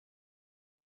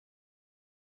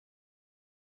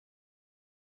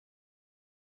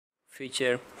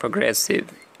Future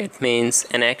progressive. It means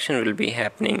an action will be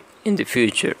happening in the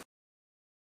future.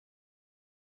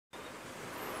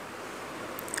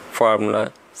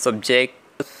 Formula. Subject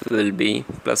will be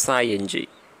plus ing.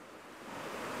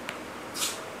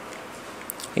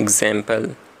 Example.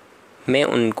 मैं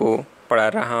उनको पढ़ा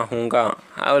रहा हूँगा.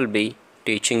 I will be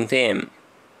teaching them.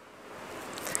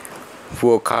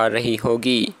 वो खा रही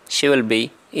होगी. She will be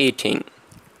eating.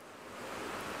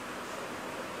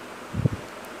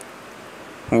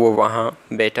 वो वहाँ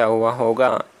बैठा हुआ होगा.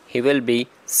 He will be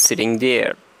sitting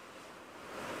there.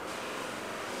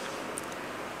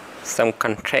 Some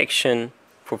contraction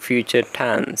for future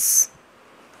tense.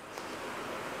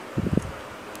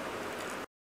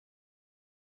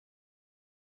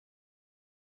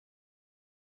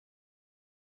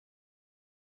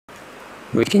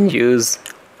 We can use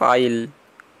I'll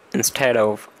instead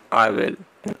of I will.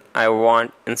 I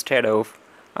want instead of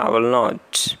I will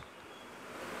not.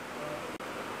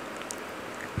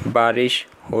 बारिश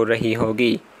हो रही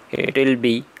होगी. It will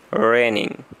be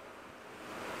raining.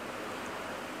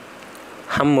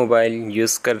 हम मोबाइल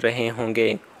यूज़ कर रहे होंगे.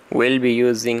 We'll be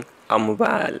using a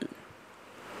mobile.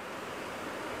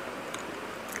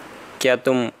 क्या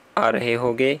तुम आ रहे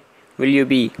होगे? Will you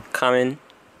be coming?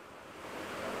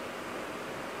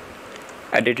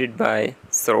 Edited by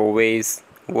Surveys,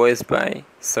 voiced by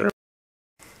Sir.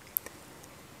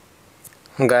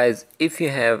 Guys, if you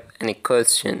have any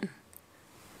question,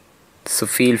 so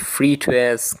feel free to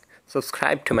ask.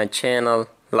 Subscribe to my channel,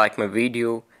 like my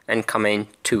video, and comment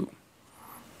too.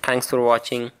 Thanks for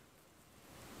watching.